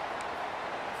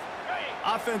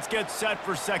 Offense gets set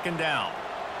for second down.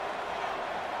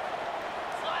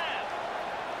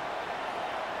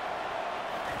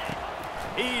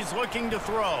 He's looking to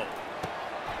throw.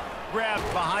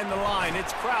 Grabbed behind the line.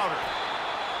 It's Crowder.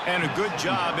 And a good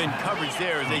job in coverage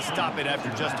there as they stop it after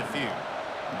just a few.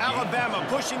 Alabama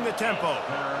pushing the tempo.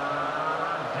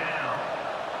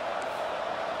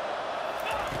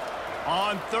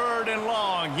 On third and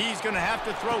long, he's going to have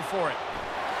to throw for it.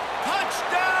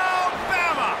 Touchdown,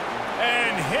 Bama!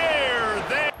 And here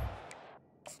they...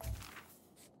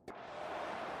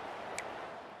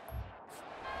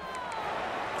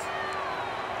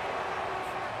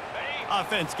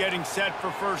 Offense getting set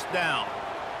for first down.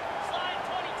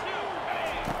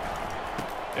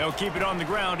 They'll keep it on the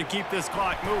ground to keep this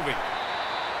clock moving.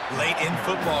 Late in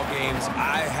football games,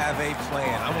 I have a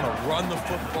plan. I want to run the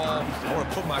football. I want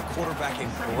to put my quarterback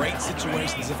in great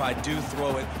situations if I do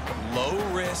throw it. Low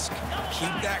risk,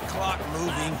 keep that clock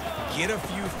moving, get a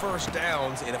few first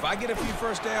downs. And if I get a few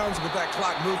first downs with that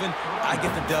clock moving, I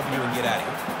get the W and get out of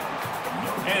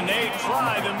here. And they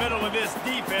try the middle of this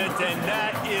defense, and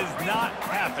that is not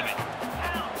happening.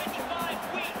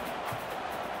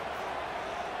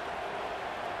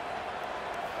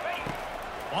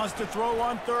 Wants to throw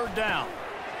on third down.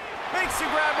 Makes the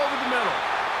grab over the middle.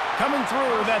 Coming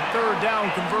through that third down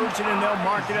conversion, and they'll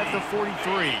mark it at the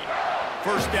 43.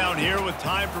 First down here with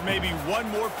time for maybe one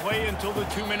more play until the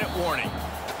 2-minute warning.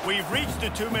 We've reached the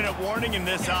 2-minute warning, and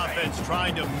this offense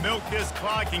trying to milk this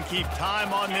clock and keep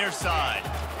time on their side.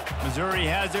 Missouri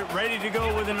has it ready to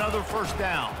go with another first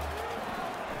down.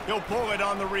 He'll pull it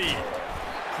on the read.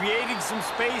 Creating some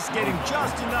space, getting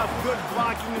just enough good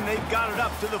blocking, and they've got it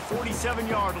up to the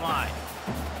 47-yard line.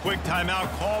 Quick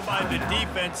timeout called by the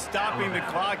defense, stopping the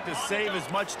clock to save as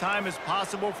much time as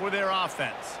possible for their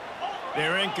offense.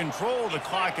 They're in control. The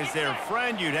clock is their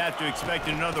friend. You'd have to expect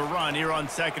another run here on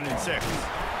 2nd and 6.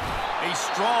 A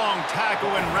strong tackle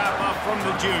and wrap up from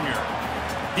the junior.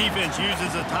 Defense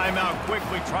uses a timeout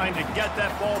quickly, trying to get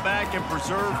that ball back and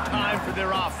preserve time for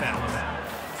their offense.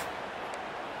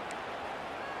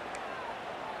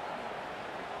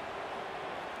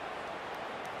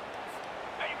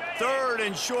 Third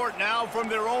and short now from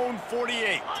their own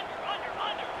 48.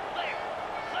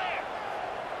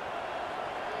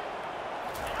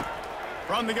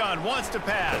 From the gun, wants to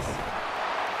pass.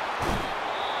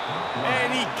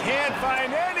 And he can't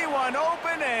find anyone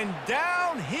open, and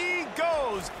down he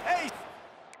goes. Hey.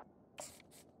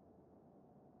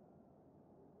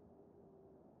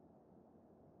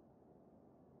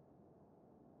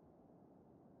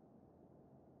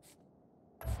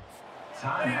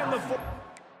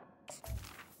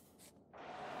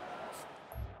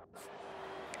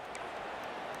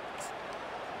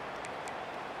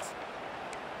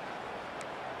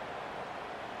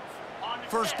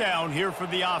 first down here for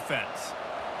the offense.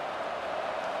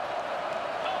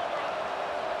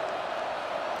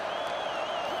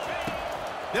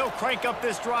 They'll crank up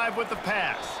this drive with the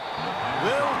pass.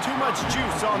 Little too much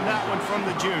juice on that one from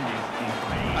the junior.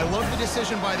 I love the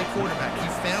decision by the quarterback.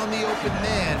 He found the open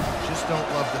man, just don't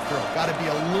love the throw. Got to be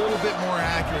a little bit more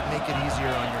accurate, make it easier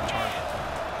on your target.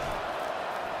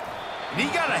 And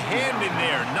he got a hand in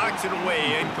there, knocks it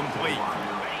away, incomplete.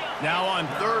 Now on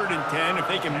 3rd and 10, if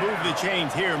they can move the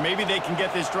chains here, maybe they can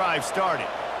get this drive started.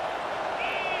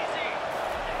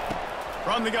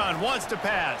 From the gun, wants to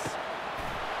pass.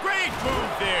 Great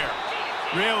move there.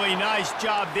 Really nice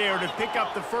job there to pick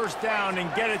up the first down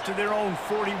and get it to their own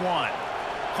 41.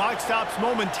 Clock stops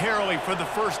momentarily for the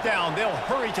first down. They'll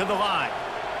hurry to the line.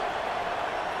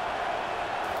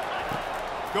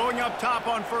 Going up top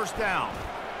on first down.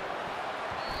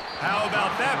 How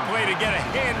about that play to get a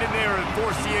hand in there and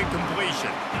force the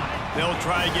incompletion? They'll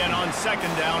try again on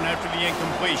 2nd down after the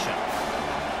incompletion.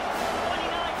 29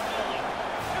 Philly.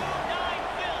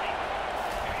 29 Philly.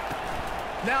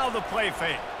 Now the play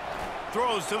fake.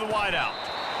 Throws to the wideout.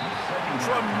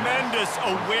 Tremendous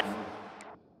awareness.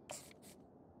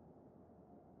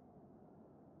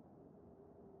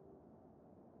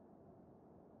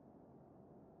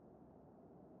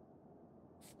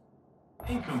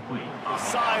 Incomplete.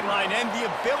 Sideline and the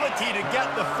ability to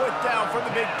get the foot down for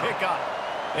the big pickup.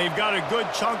 They've got a good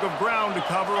chunk of ground to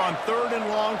cover on 3rd and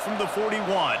long from the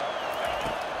 41.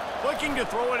 Looking to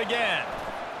throw it again.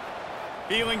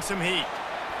 Feeling some heat.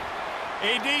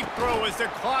 A deep throw as the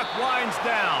clock winds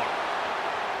down.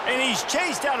 And he's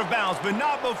chased out of bounds, but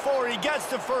not before he gets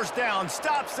the first down,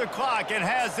 stops the clock, and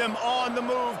has them on the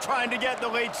move trying to get the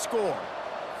late score.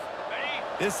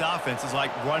 This offense is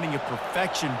like running a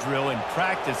perfection drill in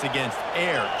practice against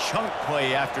air, chunk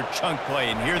play after chunk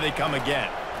play, and here they come again.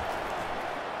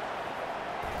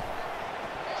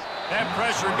 That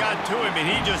pressure got to him, and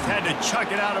he just had to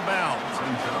chuck it out of bounds.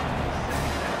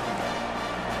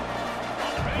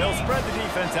 They'll spread the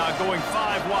defense out, going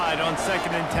 5 wide on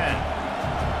 2nd and 10.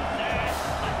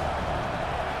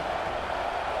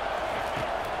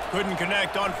 Couldn't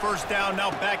connect on first down, now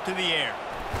back to the air.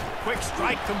 Quick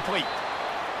strike complete.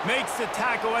 Makes the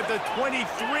tackle at the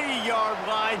 23-yard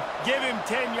line. Give him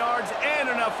 10 yards and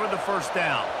enough for the first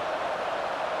down.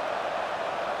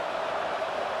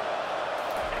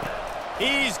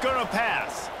 He's going to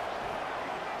pass.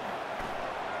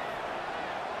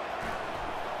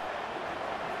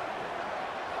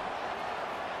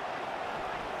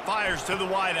 Fires to the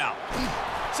wideout.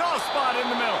 Soft spot in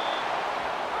the middle.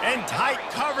 And tight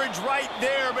coverage right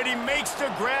there, but he makes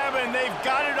the grab, and they've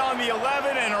got it on the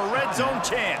 11 and a red zone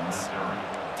chance.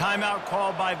 Timeout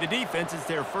called by the defense. It's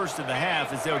their first of the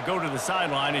half as they'll go to the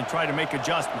sideline and try to make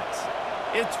adjustments.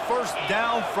 It's first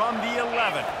down from the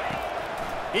 11.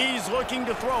 He's looking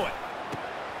to throw it.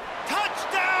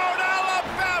 Touchdown,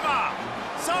 Alabama!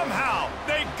 Somehow,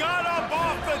 they got up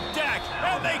off the deck,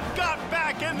 and they got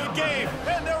back in the game,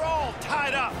 and they're all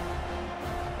tied up.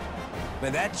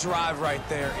 Man, that drive right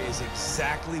there is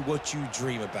exactly what you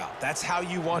dream about. That's how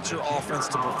you want your offense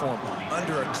to perform.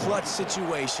 Under a clutch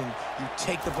situation, you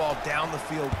take the ball down the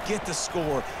field, get the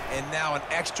score, and now an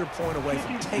extra point away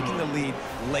from taking the lead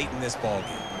late in this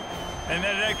ballgame. And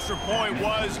that extra point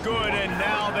was good, and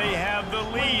now they have the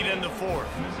lead in the 4th.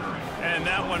 And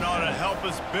that one ought to help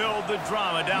us build the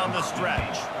drama down the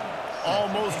stretch.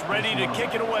 Almost ready to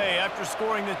kick it away after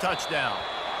scoring the touchdown.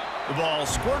 The ball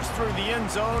squirts through the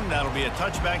end zone. That'll be a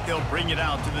touchback. They'll bring it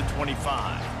out to the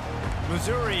 25.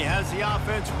 Missouri has the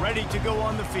offense ready to go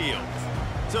on the field.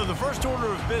 So the first order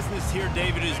of business here,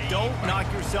 David, is don't knock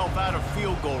yourself out of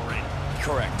field goal range.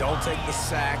 Correct. Don't take the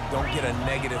sack. Don't get a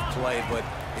negative play. But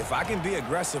if I can be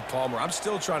aggressive, Palmer, I'm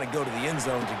still trying to go to the end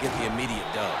zone to get the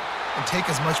immediate dub. And take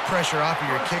as much pressure off of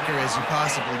your kicker as you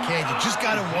possibly can. You just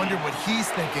got to wonder what he's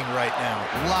thinking right now.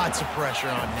 Lots of pressure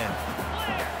on him.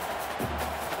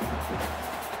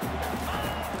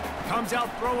 Comes out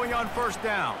throwing on first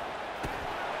down.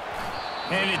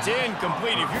 And it's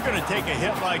incomplete. If you're going to take a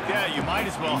hit like that, you might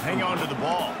as well hang on to the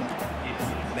ball.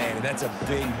 Man, that's a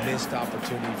big missed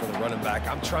opportunity for the running back.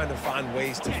 I'm trying to find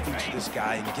ways to feature this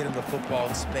guy and get him the football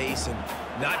in space and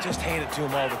not just hand it to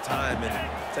him all the time. And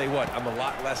tell you what, I'm a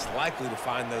lot less likely to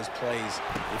find those plays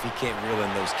if he can't reel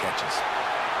in those catches.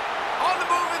 On the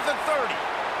move at the 30.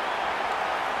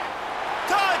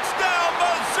 Touchdown,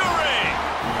 Missouri!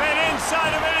 And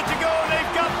inside a minute to go,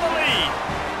 they've got the lead.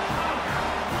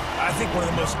 I think one of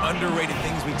the most underrated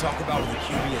things we talk about with the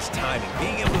QB is timing.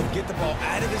 Being able to get the ball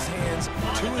out of his hands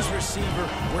to his receiver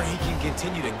where he can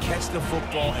continue to catch the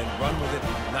football and run with it.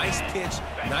 Nice pitch,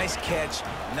 nice catch,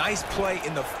 Nice play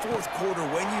in the fourth quarter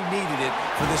when you needed it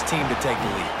for this team to take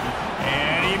the lead.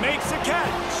 And he makes the catch.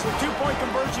 The two-point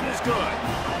conversion is good.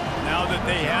 Now that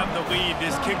they have the lead,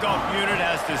 this kickoff unit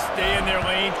has to stay in their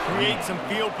lane, create some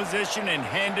field position, and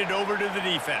hand it over to the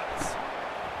defense.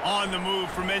 On the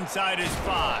move from inside his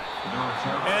 5.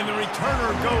 And the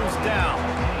returner goes down.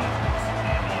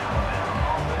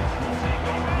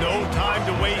 No time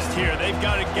to waste here. They've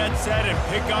got to get set and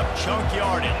pick up chunk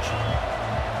yardage.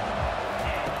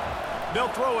 They'll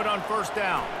throw it on first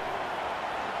down.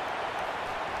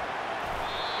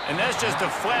 And that's just a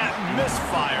flat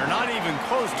misfire, not even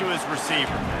close to his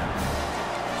receiver.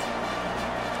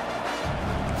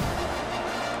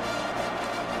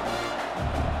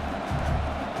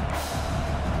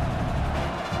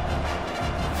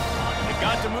 They've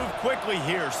got to move quickly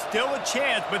here. Still a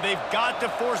chance, but they've got to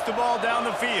force the ball down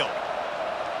the field.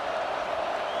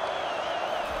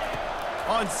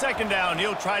 On second down,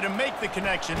 he'll try to make the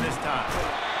connection this time.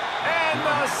 And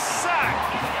the sack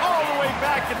all the way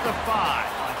back at the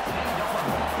 5.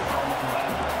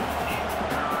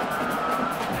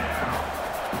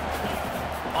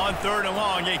 On third and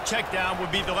long, a check down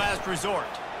would be the last resort.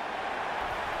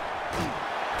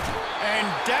 And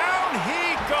down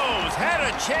he goes. Had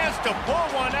a chance to pull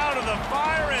one out of the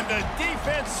fire, and the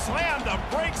defense slammed the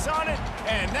brakes on it,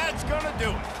 and that's going to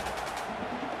do it.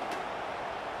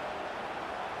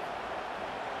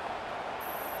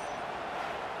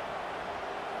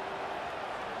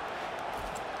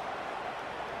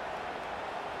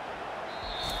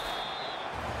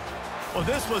 Well,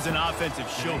 this was an offensive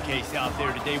showcase out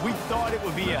there today. We thought it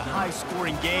would be a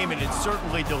high-scoring game, and it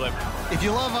certainly delivered. If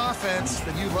you love offense,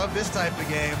 then you love this type of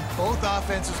game. Both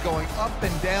offenses going up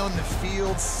and down the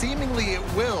field, seemingly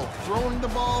at will. Throwing the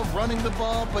ball, running the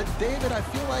ball. But, David, I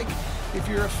feel like if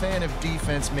you're a fan of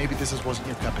defense, maybe this wasn't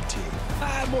your cup of tea.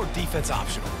 More defense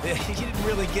optional. You didn't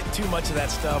really get too much of that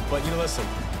stuff, but, you know, listen,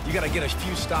 you got to get a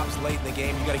few stops late in the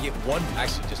game. You got to get one,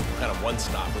 actually just kind of one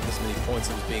stop with this many points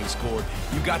that was being scored.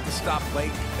 You got to stop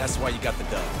late. That's why you got the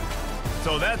dub.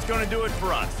 So that's going to do it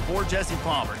for us. For Jesse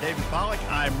Palmer, David Pollack,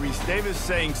 I'm Reese Davis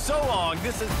saying so long.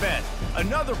 This has been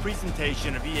another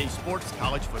presentation of EA Sports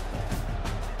College Football.